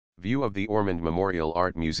View of the Ormond Memorial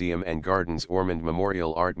Art Museum and Gardens. Ormond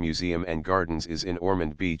Memorial Art Museum and Gardens is in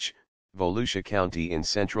Ormond Beach, Volusia County in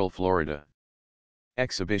Central Florida.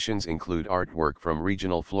 Exhibitions include artwork from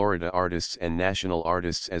regional Florida artists and national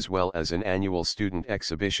artists, as well as an annual student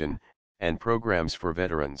exhibition, and programs for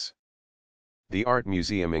veterans. The art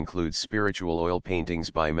museum includes spiritual oil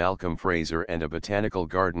paintings by Malcolm Fraser and a botanical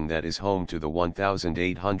garden that is home to the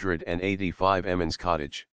 1885 Emmons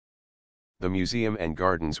Cottage. The museum and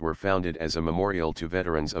gardens were founded as a memorial to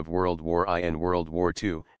veterans of World War I and World War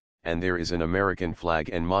II, and there is an American flag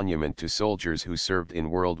and monument to soldiers who served in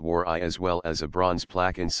World War I, as well as a bronze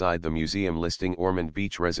plaque inside the museum listing Ormond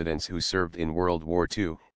Beach residents who served in World War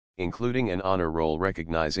II, including an honor roll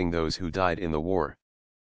recognizing those who died in the war.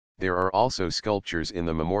 There are also sculptures in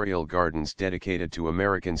the memorial gardens dedicated to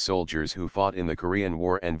American soldiers who fought in the Korean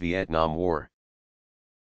War and Vietnam War.